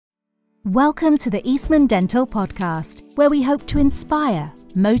Welcome to the Eastman Dental Podcast, where we hope to inspire,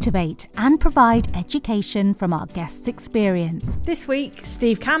 motivate and provide education from our guests' experience. This week,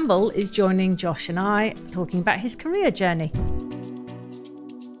 Steve Campbell is joining Josh and I talking about his career journey.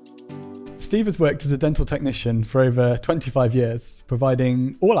 Steve has worked as a dental technician for over 25 years,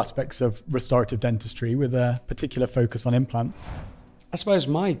 providing all aspects of restorative dentistry with a particular focus on implants. I suppose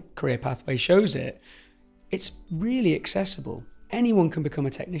my career pathway shows it. It's really accessible. Anyone can become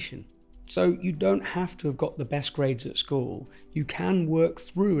a technician. So you don't have to have got the best grades at school. You can work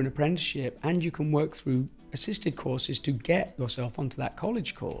through an apprenticeship and you can work through assisted courses to get yourself onto that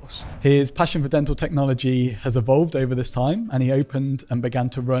college course. His passion for dental technology has evolved over this time, and he opened and began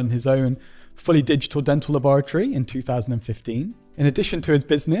to run his own fully digital dental laboratory in 2015. In addition to his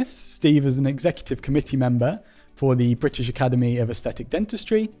business, Steve is an executive committee member for the British Academy of Aesthetic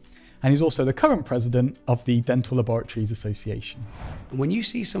Dentistry, and he's also the current president of the Dental Laboratories Association. And when you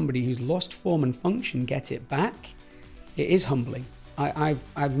see somebody who's lost form and function get it back, it is humbling.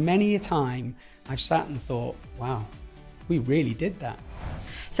 I've many a time I've sat and thought, wow, we really did that.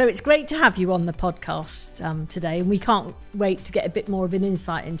 So it's great to have you on the podcast today, and we can't wait to get a bit more of an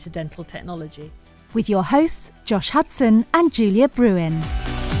insight into dental technology. With your hosts, Josh Hudson and Julia Bruin.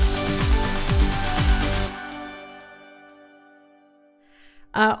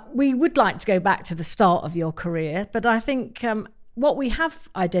 We would like to go back to the start of your career, but I think what we have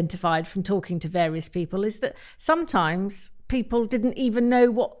identified from talking to various people is that sometimes people didn't even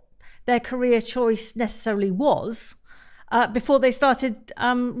know what their career choice necessarily was before they started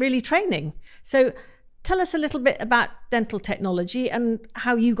really training. So tell us a little bit about dental technology and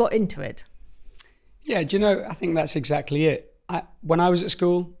how you got into it. Yeah, do you know, I think that's exactly it. When I was at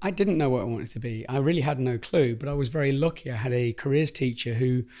school, I didn't know what I wanted to be. I really had no clue, but I was very lucky. I had a careers teacher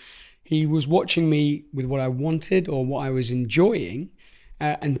who he was watching me with what I wanted or what I was enjoying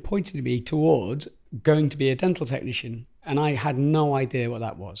and pointed me towards going to be a dental technician. And I had no idea what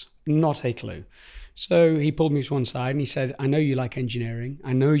that was, not a clue. So he pulled me to one side and he said, I know you like engineering.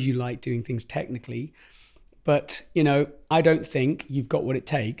 I know you like doing things technically, but you know, I don't think you've got what it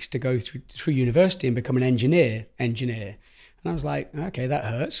takes to go through university and become an engineer. And I was like, okay, that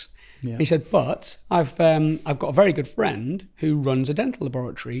hurts. Yeah. He said, but I've got a very good friend who runs a dental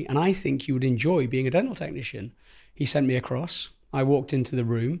laboratory and I think you would enjoy being a dental technician. He sent me across. I walked into the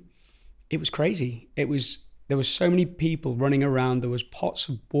room. It was crazy. There was so many people running around. There was pots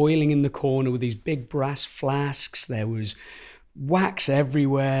boiling in the corner with these big brass flasks. There was wax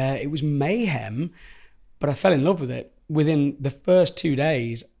everywhere. It was mayhem, but I fell in love with it. Within the first 2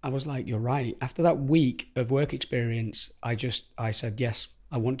 days, I was like, you're right. After that week of work experience, I said, yes,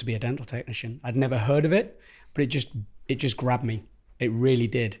 I want to be a dental technician. I'd never heard of it, but it just grabbed me. It really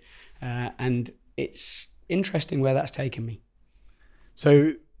did. And it's interesting where that's taken me.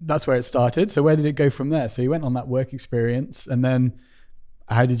 So that's where it started. So where did it go from there? So you went on that work experience, and then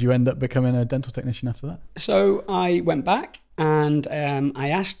how did you end up becoming a dental technician after that? So I went back and I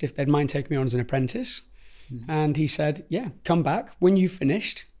asked if they'd mind taking me on as an apprentice. And he said, yeah, come back. When you've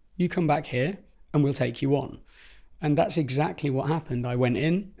finished, you come back here and we'll take you on. And that's exactly what happened. I went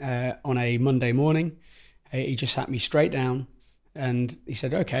in on a Monday morning. He just sat me straight down and he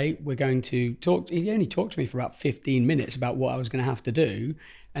said, okay, we're going to talk. He only talked to me for about 15 minutes about what I was going to have to do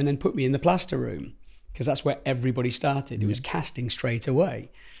and then put me in the plaster room because that's where everybody started. It was casting straight away.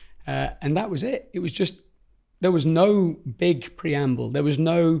 And that was it. It was just, there was no big preamble.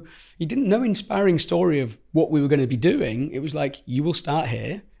 He didn't know inspiring story of what we were going to be doing. It was like, you will start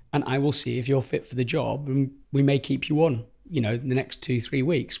here and I will see if you're fit for the job and we may keep you on, you know, the next 2-3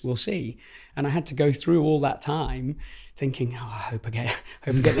 weeks, we'll see. And I had to go through all that time thinking, oh, I hope I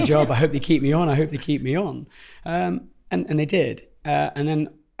get the job. I hope they keep me on. And they did. And then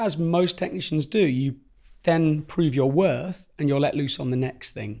as most technicians do, you then prove your worth and you're let loose on the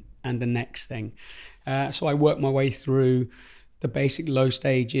next thing and the next thing. So I worked my way through the basic low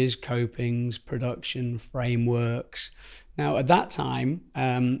stages, copings, production, frameworks. Now at that time,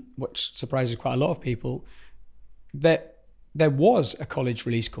 which surprises quite a lot of people, that there was a college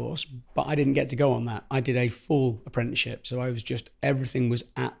release course, but I didn't get to go on that. I did a full apprenticeship. So everything was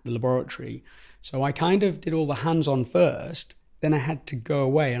at the laboratory. So I kind of did all the hands-on first, then I had to go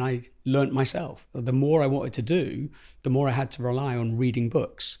away and I learnt myself. The more I wanted to do, the more I had to rely on reading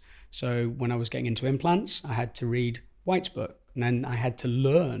books. So when I was getting into implants, I had to read White's book, and then I had to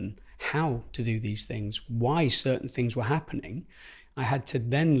learn how to do these things, why certain things were happening. I had to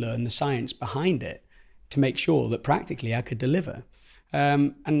then learn the science behind it to make sure that practically I could deliver.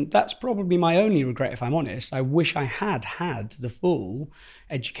 And that's probably my only regret, if I'm honest. I wish I had had the full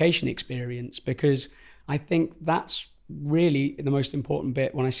education experience because I think that's really the most important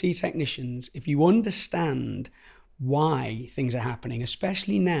bit when I see technicians, if you understand why things are happening,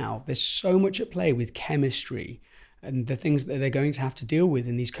 especially now, there's so much at play with chemistry and the things that they're going to have to deal with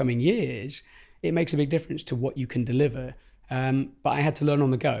in these coming years, it makes a big difference to what you can deliver. But I had to learn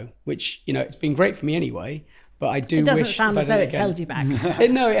on the go, which, you know, it's been great for me anyway. But I do wish... It doesn't sound as though it's held you back.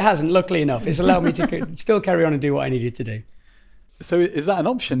 No, it hasn't, luckily enough. It's allowed me to still carry on and do what I needed to do. So is that an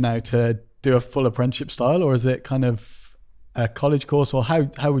option now to do a full apprenticeship style, or is it kind of a college course, or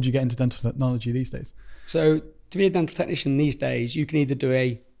how would you get into dental technology these days? So to be a dental technician these days, you can either do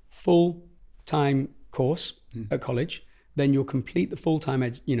a full-time course at college, then you'll complete the full-time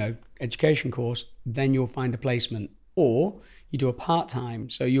education course, then you'll find a placement, or you do a part-time.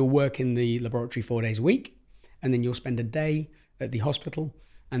 So you'll work in the laboratory 4 days a week, and then you'll spend a day at the hospital,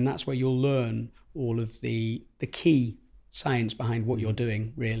 and that's where you'll learn all of the key science behind what you're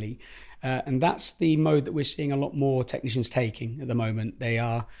doing, really. And that's the mode that we're seeing a lot more technicians taking at the moment. They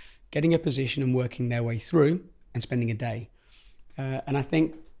are getting a position and working their way through and spending a day. And I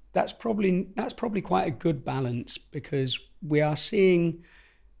think that's probably quite a good balance, because we are seeing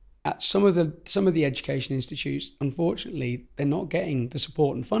at some of the education institutes, unfortunately, they're not getting the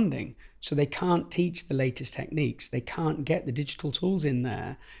support and funding. So they can't teach the latest techniques. They can't get the digital tools in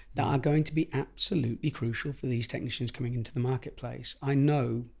there that are going to be absolutely crucial for these technicians coming into the marketplace. I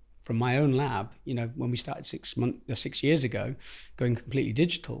know from my own lab, you know, when we started 6 years ago, going completely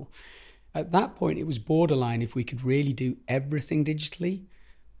digital, at that point it was borderline if we could really do everything digitally.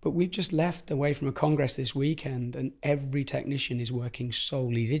 But we've just left away from a congress this weekend, and every technician is working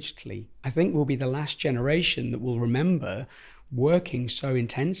solely digitally. I think we'll be the last generation that will remember working so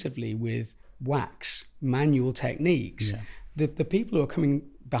intensively with wax, manual techniques. Yeah. The people who are coming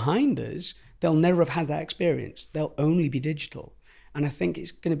behind us, they'll never have had that experience. They'll only be digital. And I think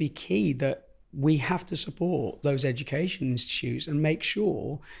it's going to be key that we have to support those education institutes and make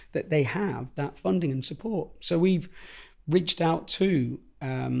sure that they have that funding and support. So we've reached out to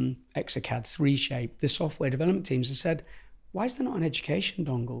Exocad, 3Shape, the software development teams, and said, why is there not an education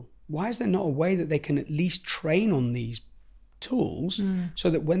dongle? Why is there not a way that they can at least train on these tools so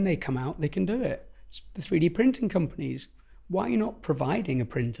that when they come out, they can do it? It's the 3D printing companies, why are you not providing a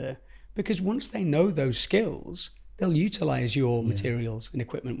printer? Because once they know those skills, they'll utilize your materials and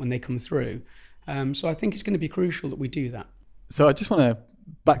equipment when they come through. So I think it's going to be crucial that we do that. So I just want to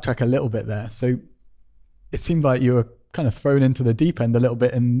backtrack a little bit there. So it seemed like you were kind of thrown into the deep end a little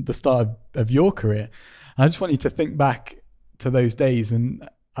bit in the start of your career. And I just want you to think back to those days, and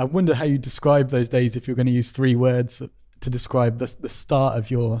I wonder how you describe those days if you're going to use 3 words to describe the start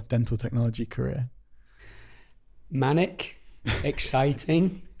of your dental technology career. Manic,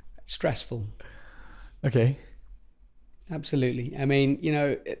 exciting, stressful. Okay. Absolutely. I mean, you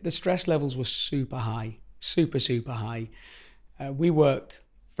know, the stress levels were super high, super high. We worked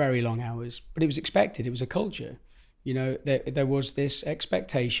very long hours, but it was expected. It was a culture. You know, there was this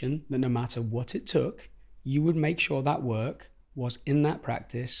expectation that no matter what it took, you would make sure that work was in that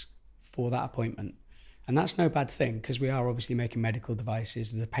practice for that appointment. And that's no bad thing, because we are obviously making medical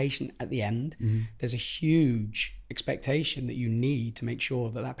devices. There's a patient at the end. There's a huge expectation that you need to make sure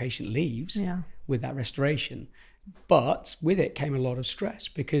that that patient leaves with that restoration. But with it came a lot of stress,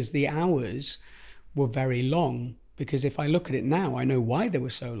 because the hours were very long. Because if I look at it now, I know why they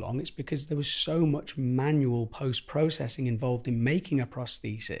were so long. It's because there was so much manual post-processing involved in making a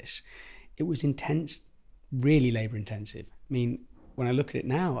prosthesis. It was intense, really labor intensive. I mean, when I look at it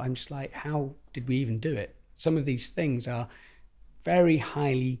now, I'm just like, how did we even do it? Some of these things are very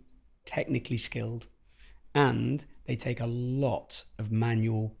highly technically skilled, and they take a lot of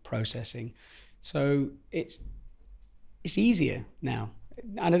manual processing. So it's easier now.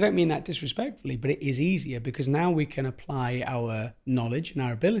 And I don't mean that disrespectfully, but it is easier because now we can apply our knowledge and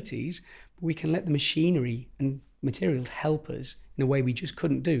our abilities, but we can let the machinery and materials help us in a way we just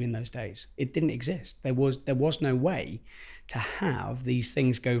couldn't do in those days. It didn't exist. There was no way to have these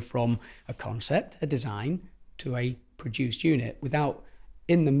things go from a concept, a design, to a produced unit without,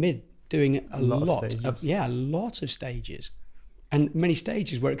 in the mid, doing a lot of stages, and many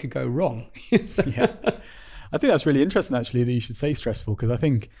stages where it could go wrong. Yeah. I think that's really interesting, actually, that you should say stressful, because I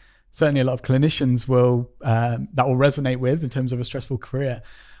think certainly a lot of clinicians will that will resonate with in terms of a stressful career.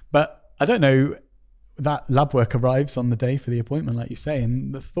 But I don't know, that lab work arrives on the day for the appointment, like you say,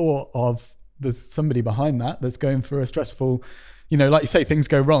 and the thought of there's somebody behind that that's going through a stressful, you know, like you say, things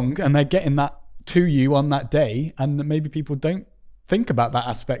go wrong, and they're getting that to you on that day, and maybe people don't think about that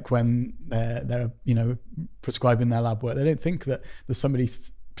aspect when they're you know, prescribing their lab work. They don't think that there's somebody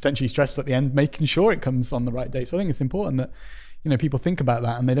potentially stressed at the end, making sure it comes on the right day. So I think it's important that, you know, people think about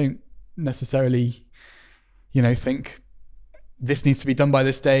that, and they don't necessarily, you know, think this needs to be done by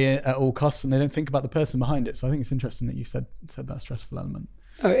this day at all costs, and they don't think about the person behind it. So I think it's interesting that you said that stressful element.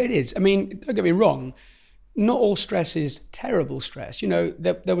 Oh, it is. I mean, don't get me wrong. Not all stress is terrible stress. You know,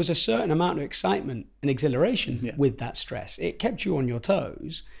 there was a certain amount of excitement and exhilaration with that stress. It kept you on your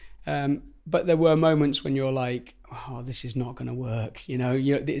toes. But there were moments when you're like, oh, this is not going to work. You know,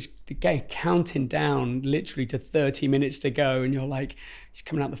 it's counting down literally to 30 minutes to go. And you're like, she's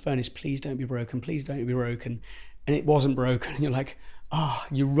coming out the furnace, please don't be broken. Please don't be broken. And it wasn't broken. And you're like, oh,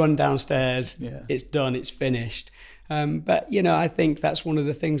 you run downstairs. Yeah. It's done. It's finished. But, you know, I think that's one of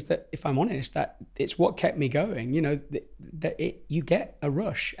the things that, if I'm honest, that it's what kept me going. You know, you get a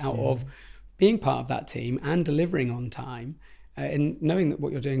rush out of being part of that team and delivering on time. And knowing that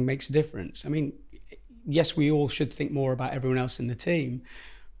what you're doing makes a difference. I mean, yes, we all should think more about everyone else in the team,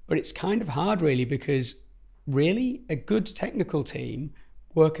 but it's kind of hard really, because really a good technical team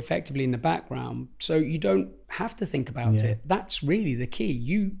work effectively in the background, so you don't have to think about it. That's really the key.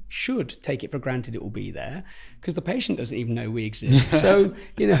 You should take it for granted it will be there, because the patient doesn't even know we exist. So,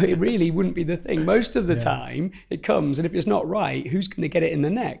 you know, it really wouldn't be the thing. Most of the time it comes, and if it's not right, who's going to get it in the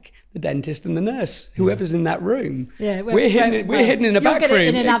neck? The dentist and the nurse, whoever's in that room. Yeah, we're hidden in a back room.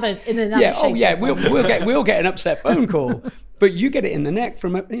 In another We'll get an upset phone call. But you get it in the neck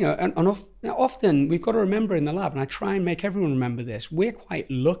from, you know, and often we've got to remember in the lab, and I try and make everyone remember this, we're quite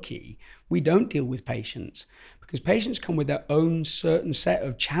lucky we don't deal with patients, because patients come with their own certain set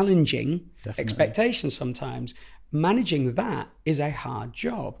of challenging expectations sometimes. Managing that is a hard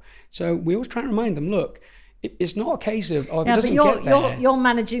job. So we always try and remind them, look, it's not a case of, oh, if it doesn't get there. You're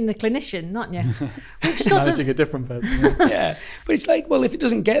managing the clinician, aren't you? Which sort managing a different person. Yeah. But it's like, well, if it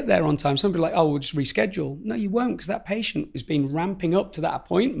doesn't get there on time, somebody like, oh, we'll just reschedule. No, you won't, because that patient has been ramping up to that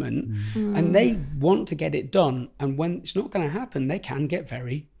appointment and they want to get it done. And when it's not going to happen, they can get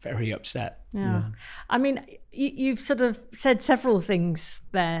very, very upset. Yeah. I mean, you've sort of said several things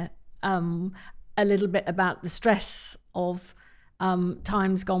there, a little bit about the stress of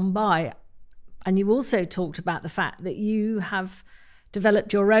times gone by. And you also talked about the fact that you have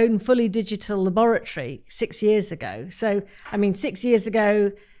developed your own fully digital laboratory 6 years ago. So, I mean, 6 years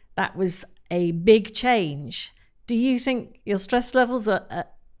ago, that was a big change. Do you think your stress levels are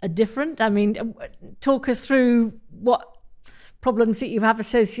different? I mean, talk us through what problems that you have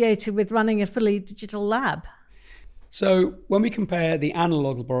associated with running a fully digital lab. So when we compare the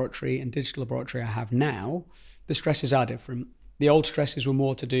analog laboratory and digital laboratory I have now, the stresses are different. The old stresses were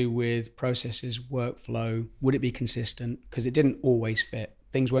more to do with processes, workflow, would it be consistent? Because it didn't always fit.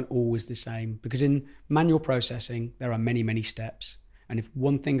 Things weren't always the same. Because in manual processing, there are many, many steps. And if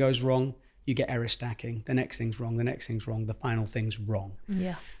one thing goes wrong, you get error stacking. The next thing's wrong, the next thing's wrong, the final thing's wrong.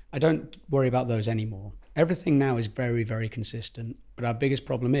 Yeah. I don't worry about those anymore. Everything now is very, very consistent. But our biggest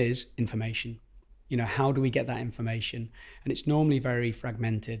problem is information. You know, how do we get that information? And it's normally very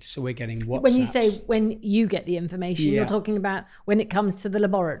fragmented. So we're getting WhatsApps. When you say when you get the information, you're talking about when it comes to the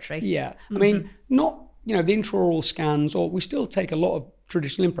laboratory. Yeah. I mean, not, you know, the intraoral scans, or we still take a lot of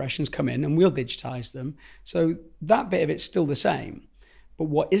traditional impressions come in and we'll digitize them. So that bit of it's still the same. But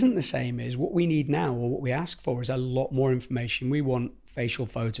what isn't the same is what we need now, or what we ask for, is a lot more information. We want facial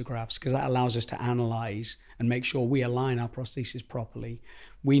photographs, because that allows us to analyze and make sure we align our prosthesis properly.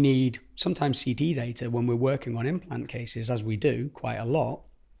 We need sometimes CT data when we're working on implant cases, as we do quite a lot.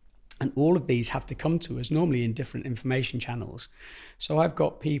 And all of these have to come to us normally in different information channels. So I've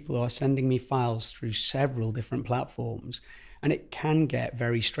got people who are sending me files through several different platforms, and it can get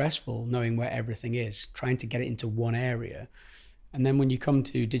very stressful knowing where everything is, trying to get it into one area. And then when you come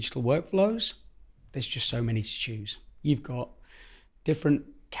to digital workflows, there's just so many to choose. You've got different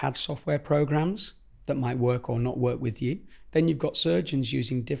CAD software programs that might work or not work with you. Then you've got surgeons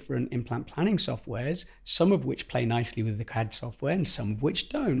using different implant planning softwares, some of which play nicely with the CAD software and some of which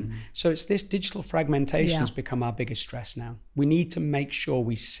don't. So it's this digital fragmentation has become our biggest stress now. We need to make sure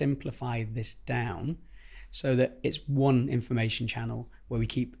we simplify this down so that it's one information channel where we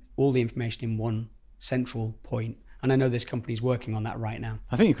keep all the information in one central point. And I know this company's working on that right now.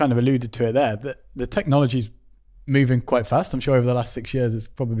 I think you kind of alluded to it there, that the technology's moving quite fast. I'm sure over the last 6 years, it's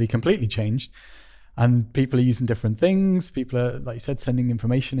probably completely changed. And people are using different things. People are, like you said, sending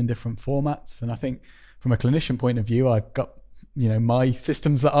information in different formats. And I think from a clinician point of view, I've got, you know, my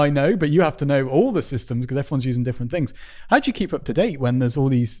systems that I know, but you have to know all the systems because everyone's using different things. How do you keep up to date when there's all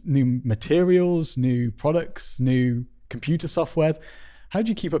these new materials, new products, new computer software? How do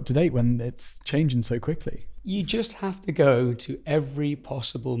you keep up to date when it's changing so quickly? You just have to go to every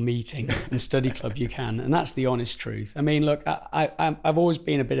possible meeting and study club you can. And that's the honest truth. I mean, look, I've always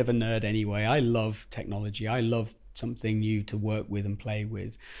been a bit of a nerd anyway. I love technology. I love something new to work with and play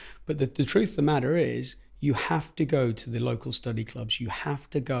with. But the truth of the matter is, you have to go to the local study clubs. You have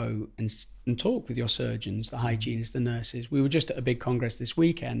to go and talk with your surgeons, the hygienists, the nurses. We were just at a big congress this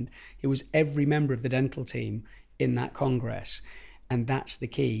weekend. It was every member of the dental team in that congress. And that's the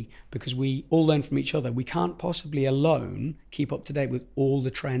key, because we all learn from each other. We can't possibly alone keep up to date with all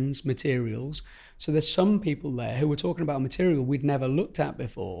the trends, materials. So there's some people there who were talking about a material we'd never looked at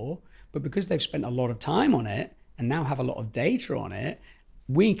before, but because they've spent a lot of time on it and now have a lot of data on it,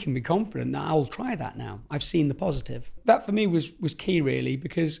 we can be confident that I'll try that now. I've seen the positive. That for me was key, really,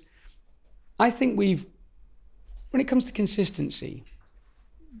 because I think when it comes to consistency,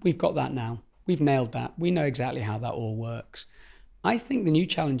 we've got that now. We've nailed that. We know exactly how that all works. I think the new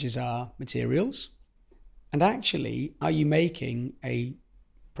challenges are materials, and actually, are you making a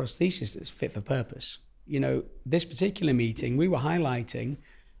prosthesis that's fit for purpose? This particular meeting, we were highlighting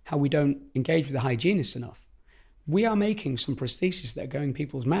how we don't engage with the hygienists enough. We are making some prostheses that are going in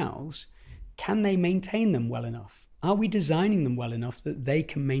people's mouths. Can they maintain them well enough? Are we designing them well enough that they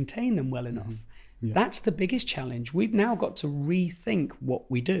can maintain them well enough? Mm-hmm. Yeah. That's the biggest challenge. We've now got to rethink what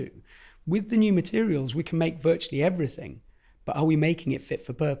we do. With the new materials, we can make virtually everything, but are we making it fit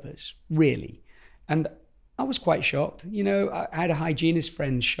for purpose, really? And I was quite shocked. I had a hygienist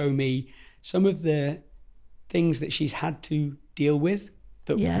friend show me some of the things that she's had to deal with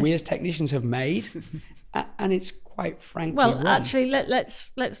that we as technicians have made, and it's quite frankly wrong. Actually,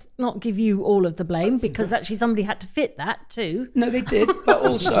 let's not give you all of the blame, because actually somebody had to fit that too. No, they did, but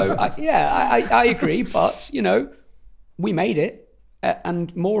also, I agree, but, we made it,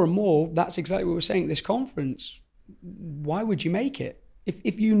 and more, that's exactly what we're saying at this conference. Why would you make it?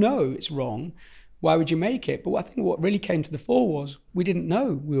 If you know it's wrong, why would you make it? But I think what really came to the fore was we didn't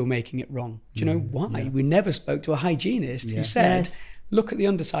know we were making it wrong. Do you know why? Yeah. We never spoke to a hygienist who said, look at the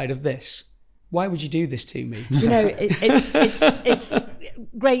underside of this. Why would you do this to me? It's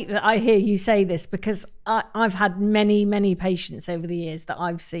great that I hear you say this, because I've had many patients over the years that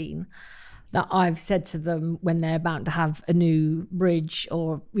I've seen that I've said to them when they're about to have a new bridge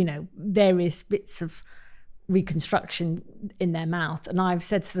or, various bits of reconstruction in their mouth, and I've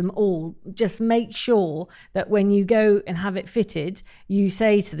said to them all, just make sure that when you go and have it fitted, you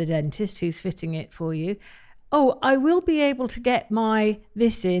say to the dentist who's fitting it for you, oh, I will be able to get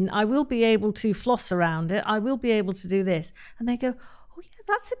this in, I will be able to floss around it, I will be able to do this. And they go, oh yeah,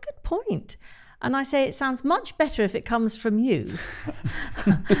 that's a good point. And I say, it sounds much better if it comes from you,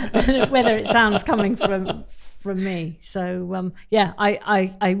 whether it sounds coming from me. So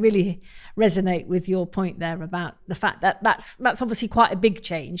I really resonate with your point there about the fact that that's obviously quite a big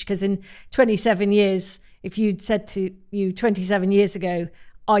change, because in 27 years, if you'd said to you 27 years ago,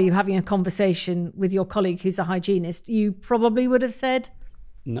 are you having a conversation with your colleague who's a hygienist, you probably would have said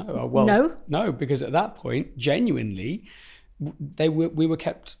no, because at that point, genuinely, we were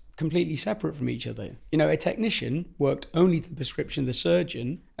kept completely separate from each other. A technician worked only to the prescription of the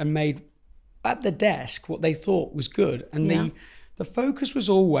surgeon and made at the desk what they thought was good, and the focus was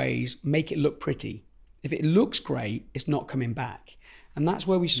always make it look pretty. If it looks great, it's not coming back. And that's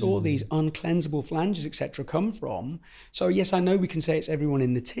where we saw these uncleansable flanges, etc., come from. So yes, I know we can say it's everyone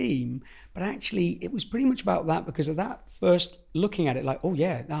in the team, but actually it was pretty much about that, because of that first looking at it like, oh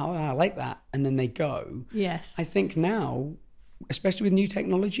yeah, I like that, and then they go. Yes. I think now, especially with new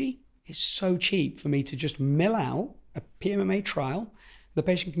technology, it's so cheap for me to just mill out a PMMA trial. The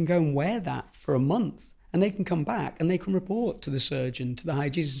patient can go and wear that for a month, and they can come back and they can report to the surgeon, to the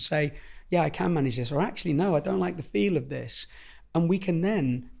hygienist, and say, yeah, I can manage this, or actually, no, I don't like the feel of this. And we can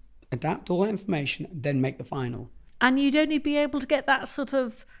then adapt all that information and then make the final. And you'd only be able to get that sort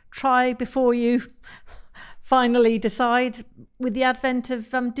of try before you finally decide with the advent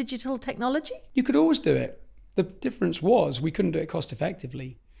of digital technology? You could always do it. The difference was we couldn't do it cost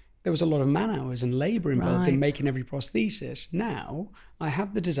effectively. There was a lot of man hours and labour involved in making every prosthesis. Now I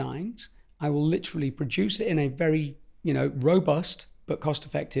have the designs. I will literally produce it in a very, robust but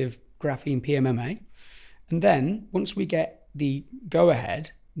cost-effective graphene PMMA. And then once we get the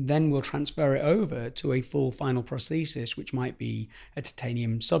go-ahead, then we'll transfer it over to a full final prosthesis, which might be a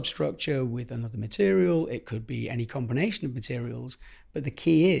titanium substructure with another material. It could be any combination of materials. But the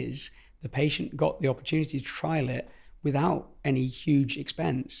key is the patient got the opportunity to trial it without any huge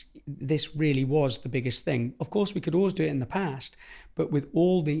expense. This really was the biggest thing. Of course, we could always do it in the past, but with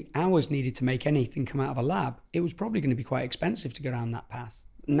all the hours needed to make anything come out of a lab, it was probably going to be quite expensive to go down that path.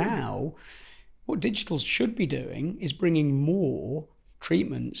 Now, what digital should be doing is bringing more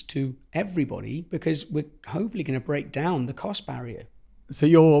treatments to everybody, because we're hopefully going to break down the cost barrier. So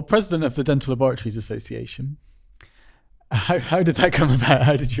you're president of the Dental Laboratories Association. How did that come about?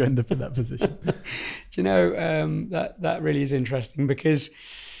 How did you end up in that position? Do you know, that really is interesting, because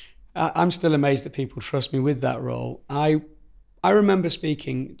I'm still amazed that people trust me with that role. I remember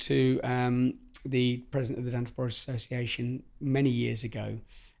speaking to the president of the Dental Laboratories Association many years ago,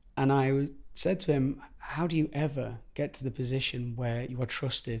 and I said to him, how do you ever get to the position where you are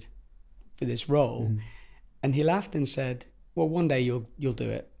trusted for this role? Mm. And he laughed and said, well, one day you'll do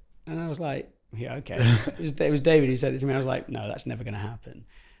it. And I was like, yeah, okay. It was David who said this to me. I was like, no, that's never going to happen.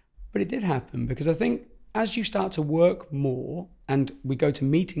 But it did happen, because I think as you start to work more and we go to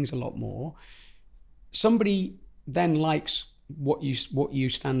meetings a lot more, somebody then likes what you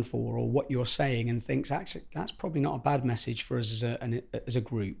stand for or what you're saying and thinks, actually, that's probably not a bad message for us as a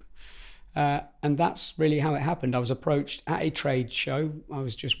group. And that's really how it happened. I was approached at a trade show. I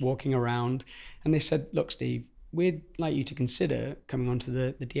was just walking around and they said, look, Steve, we'd like you to consider coming onto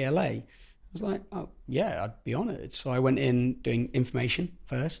the DLA. I was like, oh, yeah, I'd be honoured. So I went in doing information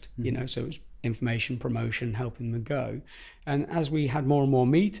first, so it was information, promotion, helping them go. And as we had more and more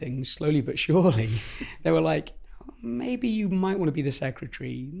meetings, slowly but surely, they were like, oh, maybe you might want to be the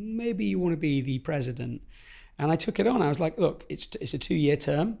secretary. Maybe you want to be the president. And I took it on. I was like, look, it's a 2-year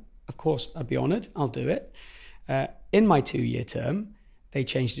term. Of course, I'd be honoured. I'll do it. In my 2-year term, they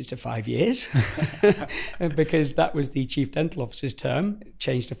changed it to 5 years because that was the chief dental officer's term. It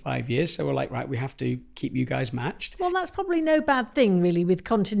changed to 5 years. So we're like, right, we have to keep you guys matched. Well, that's probably no bad thing, really, with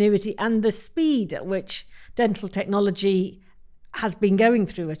continuity and the speed at which dental technology has been going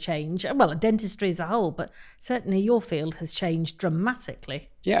through a change. Well, dentistry as a whole, but certainly your field has changed dramatically.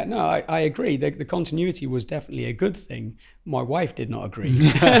 Yeah, no, I agree. The continuity was definitely a good thing. My wife did not agree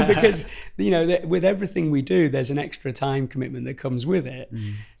because, with everything we do, there's an extra time commitment that comes with it.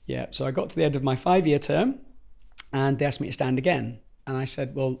 Mm. Yeah, so I got to the end of my 5-year term and they asked me to stand again. And I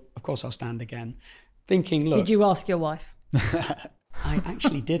said, well, of course I'll stand again. Thinking, look. Did you ask your wife? I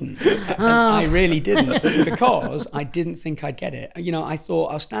actually didn't. I really didn't, because I didn't think I'd get it. I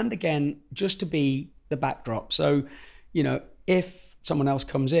thought I'll stand again just to be the backdrop. So, if someone else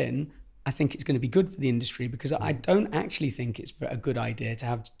comes in, I think it's going to be good for the industry, because I don't actually think it's a good idea to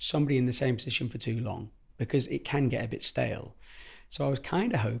have somebody in the same position for too long, because it can get a bit stale. So I was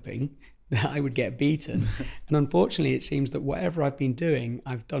kind of hoping that I would get beaten. And unfortunately, it seems that whatever I've been doing,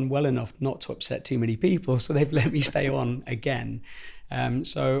 I've done well enough not to upset too many people. So they've let me stay on again.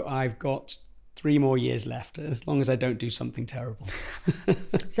 So I've got 3 more years left, as long as I don't do something terrible.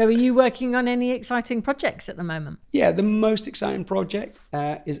 So are you working on any exciting projects at the moment? Yeah, the most exciting project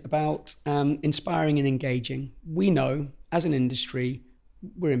is about inspiring and engaging. We know, as an industry,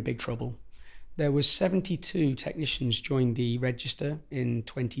 we're in big trouble. There was 72 technicians joined the register in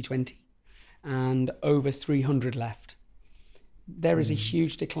 2020. And over 300 left. There is a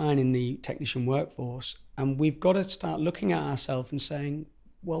huge decline in the technician workforce, and we've got to start looking at ourselves and saying,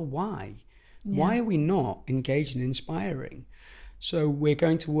 well, why? Yeah. Why are we not engaged and inspiring? So we're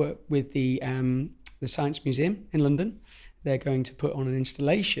going to work with the Science Museum in London. They're going to put on an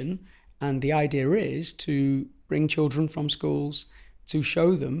installation, and the idea is to bring children from schools to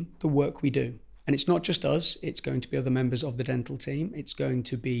show them the work we do. And it's not just us, it's going to be other members of the dental team. It's going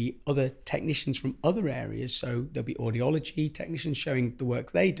to be other technicians from other areas. So there'll be audiology technicians showing the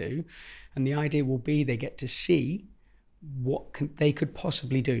work they do. And the idea will be they get to see what they could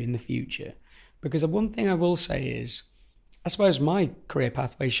possibly do in the future. Because the one thing I will say is, I suppose my career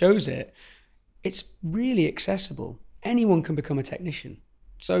pathway shows it, it's really accessible. Anyone can become a technician.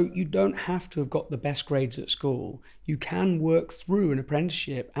 So you don't have to have got the best grades at school. You can work through an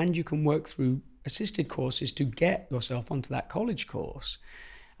apprenticeship, and you can work through assisted courses to get yourself onto that college course.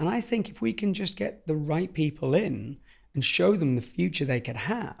 And I think if we can just get the right people in and show them the future they could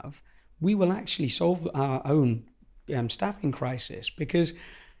have, we will actually solve our own staffing crisis, because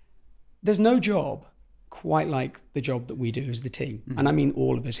there's no job quite like the job that we do as the team. Mm-hmm. And I mean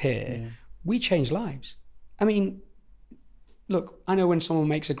all of us here. Yeah. We change lives. I mean, look, I know when someone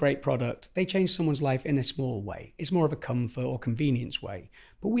makes a great product, they change someone's life in a small way. It's more of a comfort or convenience way.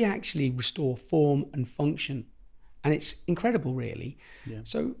 But we actually restore form and function. And it's incredible, really. Yeah.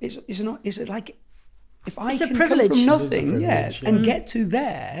 So is it like, if I can come from nothing, and get to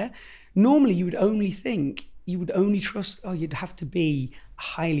there, normally you would only think, you would only trust, you'd have to be a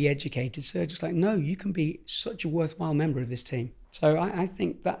highly educated surgeon. It's like, no, you can be such a worthwhile member of this team. So I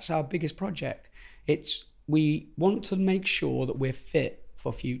think that's our biggest project. We want to make sure that we're fit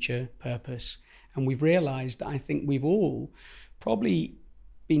for future purpose. And we've realized that I think we've all probably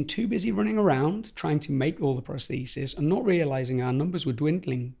been too busy running around trying to make all the prostheses and not realizing our numbers were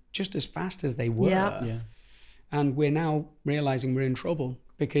dwindling just as fast as they were. Yeah. And we're now realizing we're in trouble,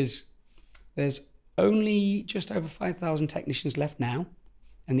 because there's only just over 5,000 technicians left now.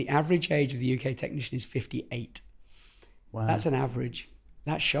 And the average age of the UK technician is 58. Wow. That's an average.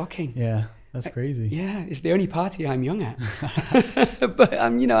 That's shocking. Yeah, that's crazy. Yeah, it's the only party I'm young at. But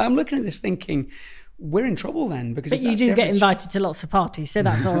I'm looking at this thinking, we're in trouble then. Because but you do get invited to lots of parties, so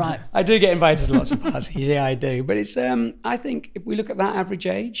that's all right. I do get invited to lots of parties. Yeah, I do. But it's I think if we look at that average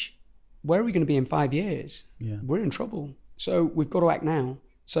age, where are we going to be in 5 years? Yeah. We're in trouble. So we've got to act now.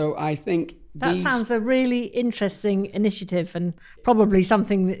 So I think that sounds a really interesting initiative, and probably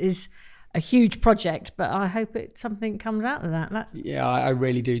something that is a huge project, but I hope something comes out of that. Yeah, I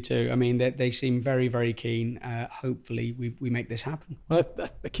really do too. I mean, they seem very, very keen. Hopefully we make this happen. Well,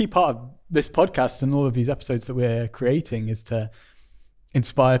 a key part of this podcast and all of these episodes that we're creating is to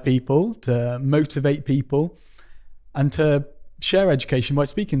inspire people, to motivate people, and to share education by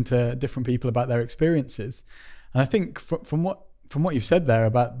speaking to different people about their experiences. And I think from what you've said there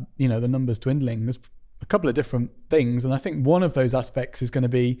about, the numbers dwindling, there's a couple of different things. And I think one of those aspects is going to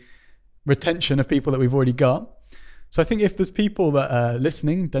be retention of people that we've already got. So I think if there's people that are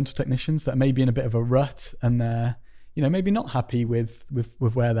listening, dental technicians that are maybe in a bit of a rut and they're, maybe not happy with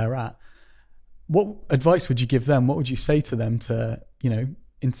where they're at, what advice would you give them? What would you say to them to,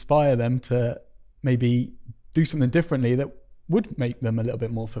 inspire them to maybe do something differently that would make them a little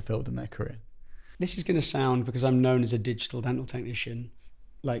bit more fulfilled in their career? This is going to sound, because I'm known as a digital dental technician,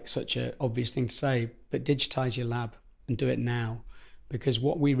 like such an obvious thing to say, but digitize your lab and do it now. Because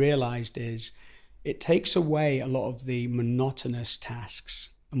what we realized is it takes away a lot of the monotonous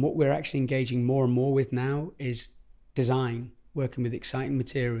tasks. And what we're actually engaging more and more with now is design, working with exciting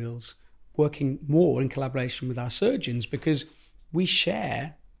materials, working more in collaboration with our surgeons, because we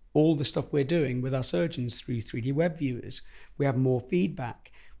share all the stuff we're doing with our surgeons through 3D web viewers. We have more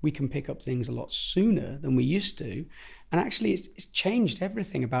feedback. We can pick up things a lot sooner than we used to. And actually, it's changed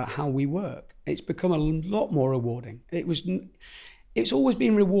everything about how we work. It's become a lot more rewarding. It's always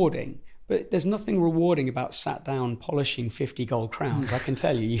been rewarding, but there's nothing rewarding about sat down polishing 50 gold crowns. I can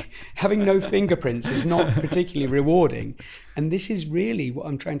tell you, having no fingerprints is not particularly rewarding. And this is really what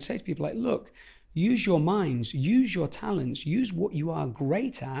I'm trying to say to people, like, look, use your minds, use your talents, use what you are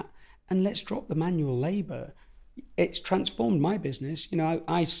great at, and let's drop the manual labor. It's transformed my business.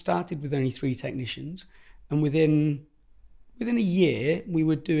 I started with only 3 technicians, and within a year, we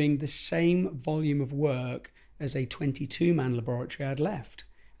were doing the same volume of work as a 22-man laboratory I had left.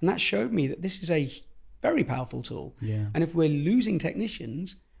 And that showed me that this is a very powerful tool. Yeah. And if we're losing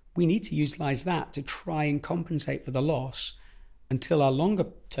technicians, we need to utilize that to try and compensate for the loss until our longer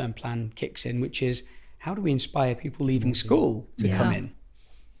term plan kicks in, which is how do we inspire people leaving school to come in?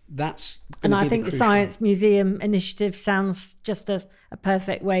 And I think the Science Museum initiative sounds just a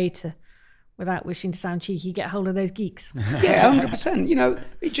perfect way to, without wishing to sound cheeky, get hold of those geeks. Yeah,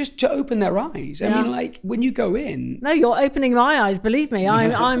 100%. Just to open their eyes. I mean, like when you go in. No, you're opening my eyes. Believe me,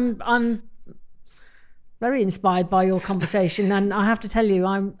 I'm very inspired by your conversation, and I have to tell you,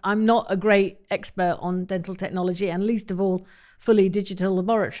 I'm not a great expert on dental technology, and least of all, fully digital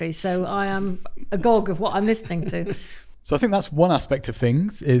laboratories. So I am agog of what I'm listening to. So I think that's one aspect of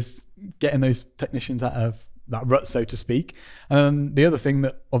things, is getting those technicians out of that rut, so to speak. And the other thing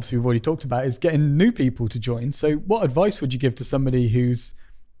that obviously we've already talked about is getting new people to join. So what advice would you give to somebody who's,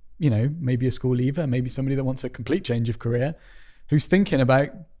 maybe a school leaver, maybe somebody that wants a complete change of career, who's thinking about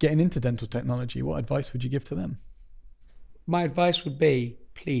getting into dental technology? What advice would you give to them? My advice would be,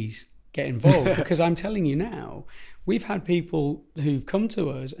 please get involved, because I'm telling you now, we've had people who've come to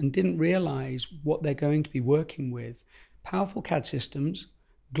us and didn't realize what they're going to be working with. Powerful CAD systems,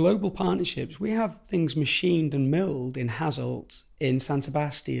 global partnerships. We have things machined and milled in Hasselt, in San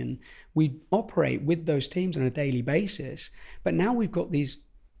Sebastian. We operate with those teams on a daily basis. But now we've got these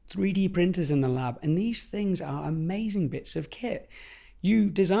 3D printers in the lab, and these things are amazing bits of kit. You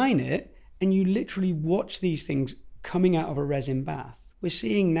design it, and you literally watch these things coming out of a resin bath. We're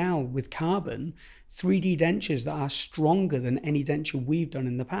seeing now with carbon 3D dentures that are stronger than any denture we've done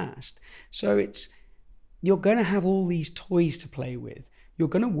in the past. So you're going to have all these toys to play with. You're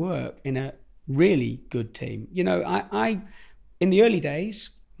going to work in a really good team. I in the early days,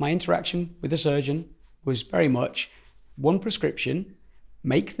 my interaction with a surgeon was very much one prescription,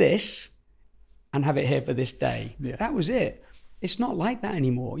 make this, and have it here for this day. Yeah. That was it. It's not like that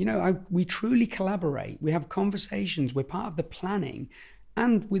anymore. We truly collaborate. We have conversations. We're part of the planning.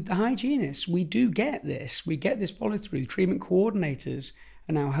 And with the hygienists, we do get this. We get this follow through. The treatment coordinators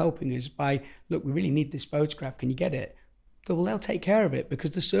are now helping us by, look, we really need this photograph. Can you get it? Well, they'll take care of it,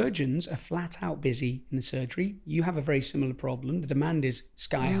 because the surgeons are flat out busy in the surgery. You have a very similar problem. The demand is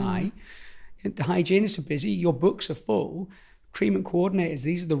sky high. The hygienists are busy. Your books are full. Treatment coordinators,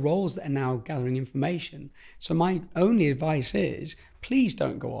 these are the roles that are now gathering information. So my only advice is, please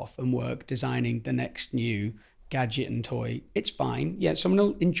don't go off and work designing the next new gadget and toy. It's fine. Yeah, someone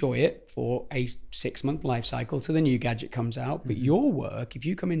will enjoy it for a 6-month life cycle till the new gadget comes out. But your work, if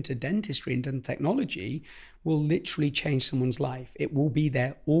you come into dentistry and dental technology, will literally change someone's life. It will be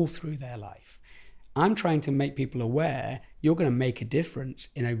there all through their life. I'm trying to make people aware you're going to make a difference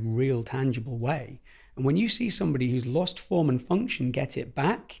in a real, tangible way. And when you see somebody who's lost form and function get it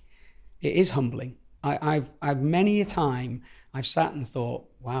back, it is humbling. I've many a time I've sat and thought,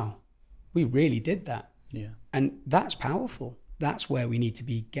 wow, we really did that. Yeah. And that's powerful. That's where we need to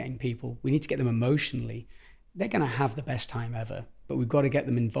be getting people. We need to get them emotionally. They're going to have the best time ever, but we've got to get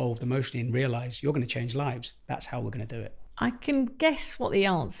them involved emotionally and realize you're going to change lives. That's how we're going to do it. I can guess what the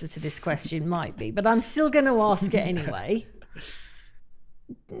answer to this question might be, but I'm still going to ask it anyway.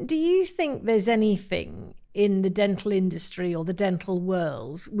 Do you think there's anything in the dental industry or the dental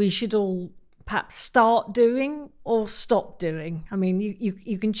world we should all perhaps start doing or stop doing? I mean,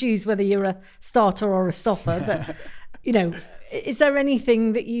 you can choose whether you're a starter or a stopper, but, you know, is there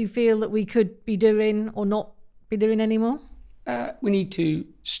anything that you feel that we could be doing or not be doing anymore? We need to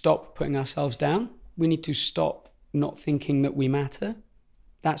stop putting ourselves down. We need to stop not thinking that we matter.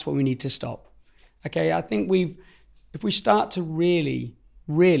 That's what we need to stop. Okay, I think if we start to really,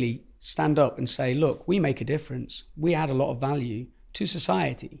 really stand up and say, look, we make a difference. We add a lot of value to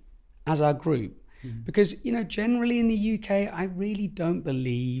society as our group. Because, you know, generally in the UK, I really don't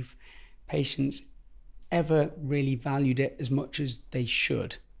believe patients ever really valued it as much as they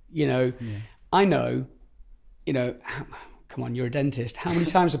should. You know, I know, you know, come on, you're a dentist. How many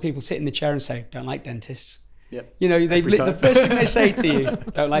times do people sit in the chair and say, don't like dentists? Yep. You know, the first thing they say to you,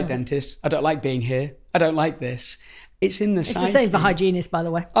 don't like dentists, I don't like being here, I don't like this. It's in the psyche. It's the same for hygienists, by the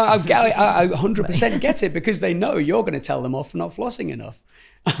way. I 100% get it, because they know you're going to tell them off for not flossing enough.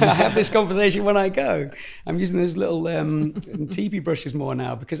 I have this conversation when I go. I'm using those little TP brushes more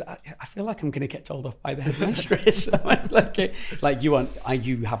now because I feel like I'm going to get told off by the headmistress. like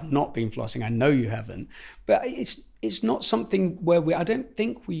you have not been flossing. I know you haven't. But it's not something where I don't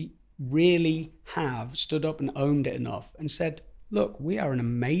think we really have stood up and owned it enough and said, look, we are an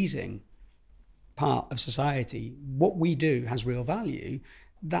amazing part of society. What we do has real value.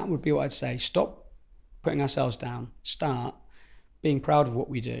 That would be what I'd say. Stop putting ourselves down. Start being proud of what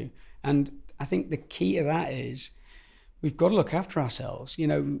we do. And I think the key to that is we've got to look after ourselves. You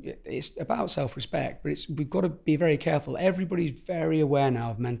know, it's about self-respect, but we've got to be very careful. Everybody's very aware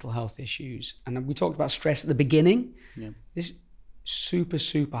now of mental health issues. And we talked about stress at the beginning. Yeah. This super,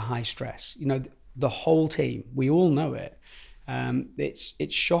 super high stress. You know, the whole team, we all know it.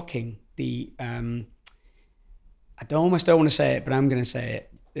 It's shocking. I almost don't want to say it, but I'm going to say it.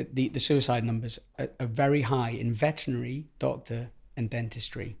 The suicide numbers are very high in veterinary, doctor, and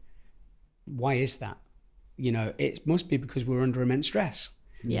dentistry. Why is that? You know, it must be because we're under immense stress.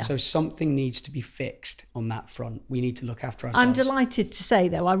 Yeah. So something needs to be fixed on that front. We need to look after ourselves. I'm delighted to say,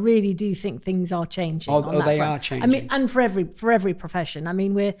 though, I really do think things are changing. On that they front. Are changing. I mean, and for every profession. I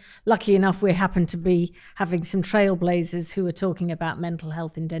mean, we're lucky enough we happen to be having some trailblazers who are talking about mental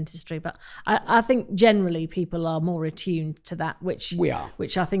health in dentistry. But I think generally people are more attuned to that, which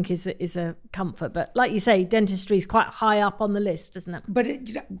which I think is a comfort. But like you say, dentistry is quite high up on the list, isn't it? But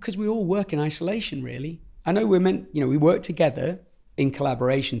because we all work in isolation, really. I know we work together in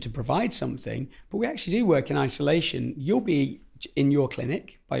collaboration to provide something, but we actually do work in isolation. You'll be in your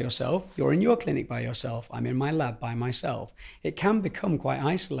clinic by yourself. You're in your clinic by yourself. I'm in my lab by myself. It can become quite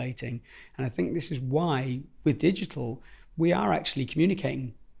isolating. And I think this is why with digital, we are actually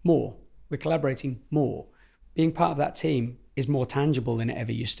communicating more. We're collaborating more. Being part of that team is more tangible than it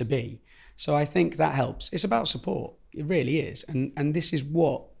ever used to be. So I think that helps. It's about support. It really is. And this is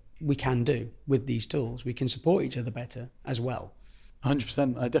what we can do with these tools. We can support each other better as well.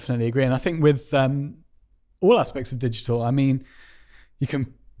 100%. I definitely agree. And I think with all aspects of digital, I mean, you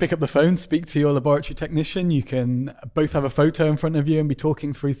can pick up the phone, speak to your laboratory technician. You can both have a photo in front of you and be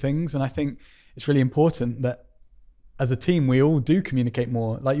talking through things. And I think it's really important that as a team, we all do communicate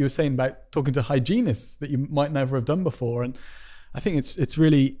more. Like you were saying about talking to hygienists that you might never have done before. And I think it's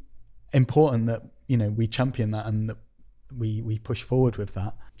really important that, you know, we champion that and that we push forward with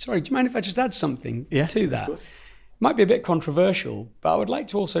that. Sorry, do you mind if I just add something to that? Of course. Might be a bit controversial, but I would like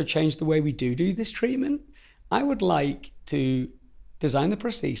to also change the way we do this treatment. I would like to design the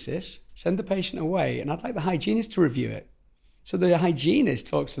prosthesis, send the patient away, and I'd like the hygienist to review it. So the hygienist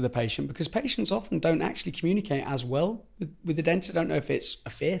talks to the patient, because patients often don't actually communicate as well with the dentist. I don't know if it's a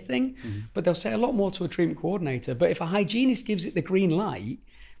fear thing, but they'll say a lot more to a treatment coordinator. But if a hygienist gives it the green light,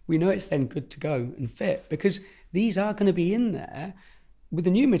 we know it's then good to go and fit, because these are going to be in there with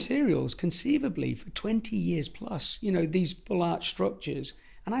the new materials, conceivably for 20 years plus, you know, these full arch structures.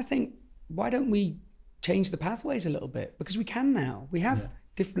 And I think, why don't we change the pathways a little bit, because we can now. We have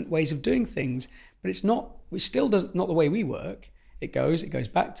different ways of doing things, but it's not the way we work. It goes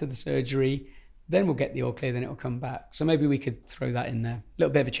back to the surgery, then we'll get the all clear, then it'll come back. So maybe we could throw that in there. A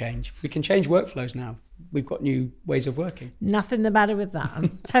little bit of a change. We can change workflows now. We've got new ways of working. Nothing the matter with that.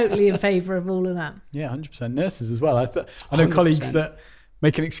 I'm totally in favour of all of that. Yeah, 100%. Nurses as well. I know 100%. Colleagues that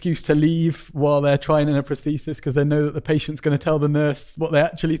make an excuse to leave while they're trying in a prosthesis because they know that the patient's going to tell the nurse what they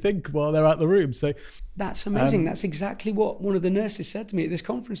actually think while they're out the room. So that's amazing. That's exactly what one of the nurses said to me at this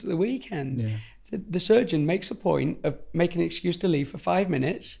conference at the weekend. Yeah. The surgeon makes a point of making an excuse to leave for 5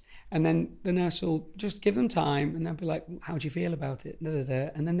 minutes, and then the nurse will just give them time, and they'll be like, how do you feel about it?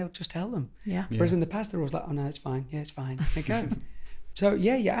 And then they'll just tell them. Yeah. Whereas in the past, they're always like, oh, no, it's fine. Yeah, it's fine. They go. So,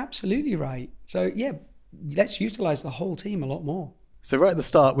 yeah, you're absolutely right. So, yeah, let's utilise the whole team a lot more. So right at the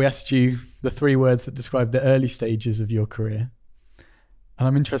start, we asked you the 3 words that describe the early stages of your career. And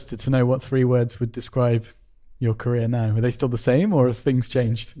I'm interested to know what 3 words would describe your career now. Are they still the same, or have things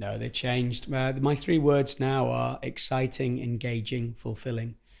changed? No, they've changed. My 3 words now are exciting, engaging,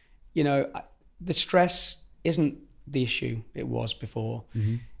 fulfilling. You know, the stress isn't the issue it was before.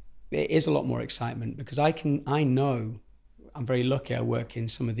 Mm-hmm. It is a lot more excitement, because I know I'm very lucky. I work in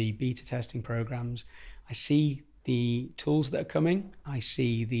some of the beta testing programs. I see the tools that are coming. I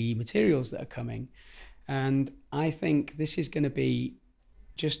see the materials that are coming. And I think this is going to be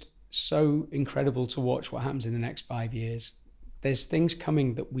just so incredible to watch what happens in the next 5 years. There's things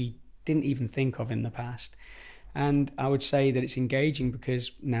coming that we didn't even think of in the past. And I would say that it's engaging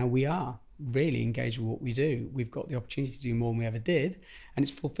because now we are really engaged with what we do. We've got the opportunity to do more than we ever did. And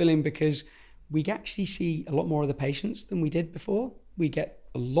it's fulfilling because we actually see a lot more of the patients than we did before. We get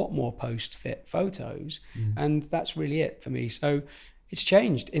a lot more post-fit photos. And that's really it for me. So it's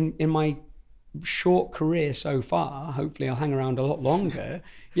changed. In my short career so far, hopefully I'll hang around a lot longer.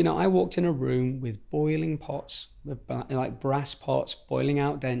 You know, I walked in a room with boiling pots, with like brass pots, boiling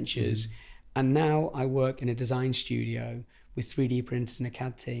out dentures. And now I work in a design studio with 3D printers and a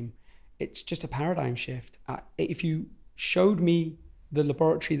CAD team. It's just a paradigm shift. If you showed me the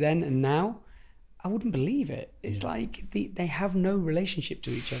laboratory then and now, I wouldn't believe it. It's like they have no relationship to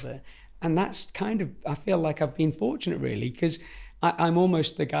each other. And that's kind of, I feel like I've been fortunate really, because I'm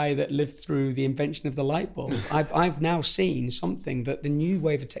almost the guy that lived through the invention of the light bulb. I've now seen something that the new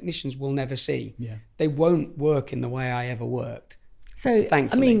wave of technicians will never see. Yeah. They won't work in the way I ever worked. So,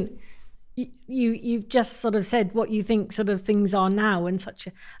 thankfully. I mean, you've just sort of said what you think sort of things are now, and such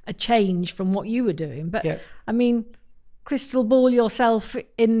a change from what you were doing. But I mean, crystal ball yourself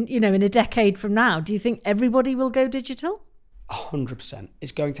in a decade from now, do you think everybody will go digital? 100%.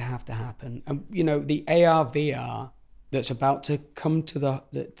 It's going to have to happen. And the AR VR that's about to come to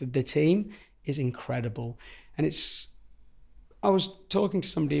the team is incredible. And I was talking to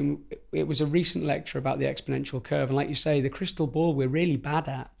somebody, and it was a recent lecture about the exponential curve. And like you say, the crystal ball we're really bad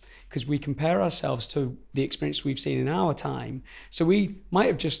at, because we compare ourselves to the experience we've seen in our time. So we might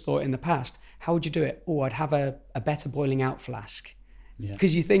have just thought in the past, how would you do it? Oh, I'd have a better boiling out flask.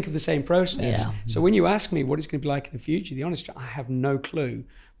 Because you think of the same process. Yeah. So when you ask me what it's going to be like in the future, the honest, I have no clue,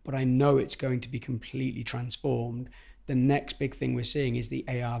 but I know it's going to be completely transformed. The next big thing we're seeing is the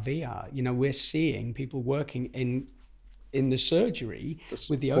AR VR. We're seeing people working in the surgery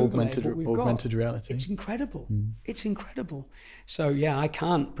with the augmented reality. It's incredible. It's incredible. So I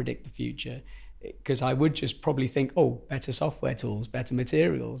can't predict the future, because I would just probably think, oh, better software tools, better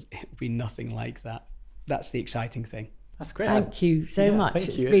materials. It would be nothing like that. That's the exciting thing. That's great. Thank you so much.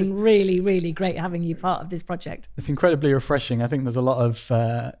 It's been really, really great having you part of this project. It's incredibly refreshing. I think there's a lot of,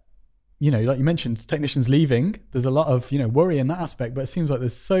 like you mentioned, technicians leaving. There's a lot of, worry in that aspect, but it seems like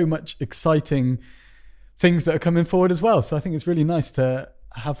there's so much exciting things that are coming forward as well. So I think it's really nice to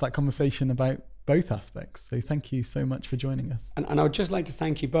have that conversation about both aspects. So thank you so much for joining us. And I would just like to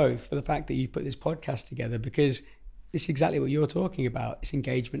thank you both for the fact that you've put this podcast together, because this is exactly what you're talking about. It's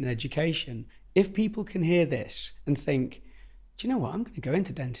engagement and education. If people can hear this and think, do you know what, I'm going to go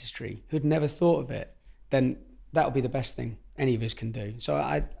into dentistry, who'd never thought of it, then that'll be the best thing any of us can do. So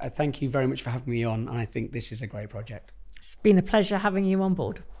I thank you very much for having me on, and I think this is a great project. It's been a pleasure having you on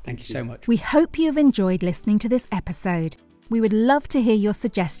board. Thank you so much. We hope you've enjoyed listening to this episode. We would love to hear your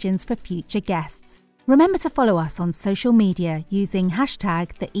suggestions for future guests. Remember to follow us on social media using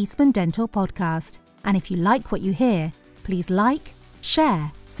hashtag the Eastman Dental Podcast. And if you like what you hear, please like,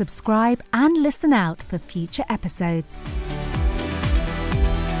 share, subscribe and listen out for future episodes.